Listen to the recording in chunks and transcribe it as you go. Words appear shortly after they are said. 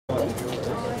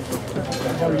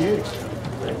How are you?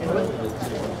 There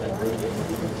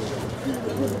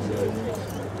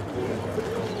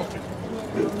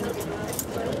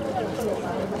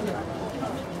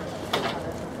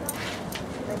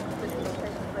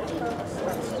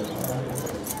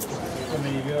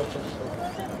you go.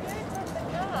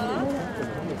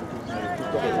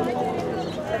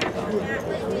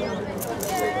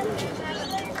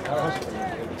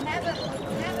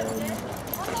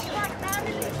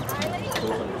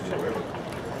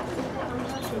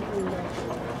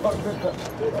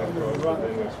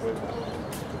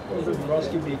 Ross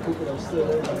give me a cook and I'm still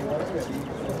there. The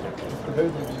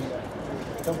hurdles,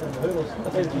 jumping the hurdles.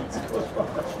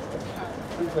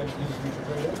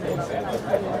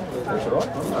 That's all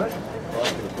right.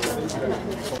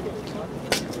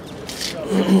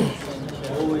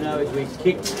 All we know is we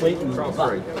kicked Clinton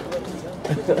butt.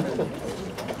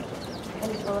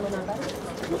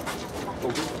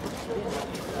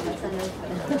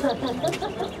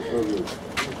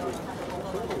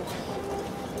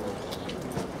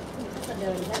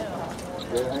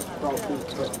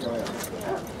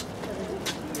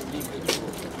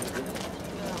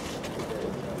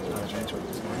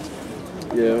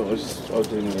 Yeah, I was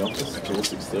doing in the office until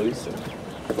 6:30, so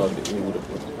if I get in, it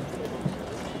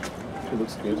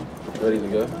looks good, ready to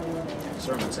go.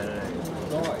 Saw him on Saturday.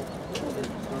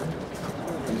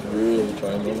 He's really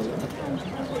trained on it.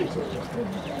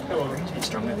 He's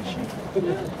stronger this year.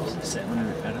 Set on a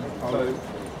better.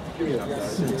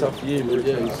 It's a tough year, but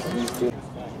yeah, he's good.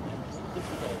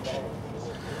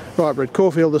 Right, Brett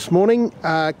Caulfield this morning.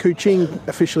 Kuching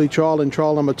officially trialled in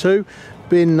trial number 2.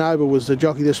 Ben Noble was the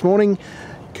jockey this morning.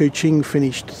 Kuching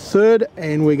finished 3rd,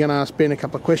 and we're going to ask Ben a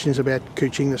couple of questions about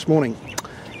Kuching this morning.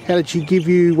 How did she give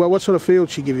you, well, what sort of field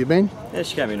did she give you, Ben? Yeah,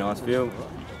 she gave me a nice field.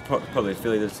 Probably a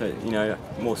filly that's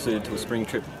more suited to a spring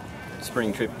trip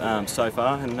so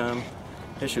far, and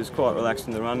yeah, she was quite relaxed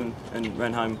in the run and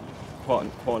ran home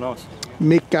quite nice.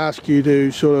 Mick asked you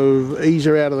to sort of ease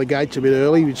her out of the gates a bit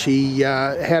early. Did she?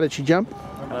 How did she jump?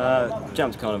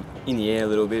 Jumped kind of in the air a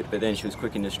little bit, but then she was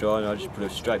quick into stride, and I just put her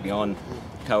straight behind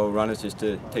a couple of runners just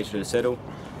to teach her to settle.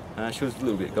 She was a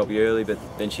little bit gobby early, but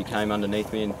then she came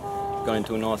underneath me and got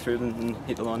into a nice rhythm and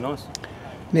hit the line nice.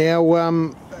 Now,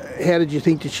 how did you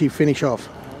think did she finish off?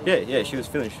 Yeah, she was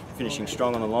finishing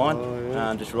strong on the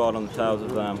line, just right on the tails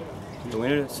of the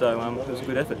winner, so it was a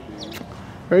good effort.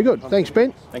 Very good. Thanks,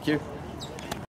 Ben. Thank you.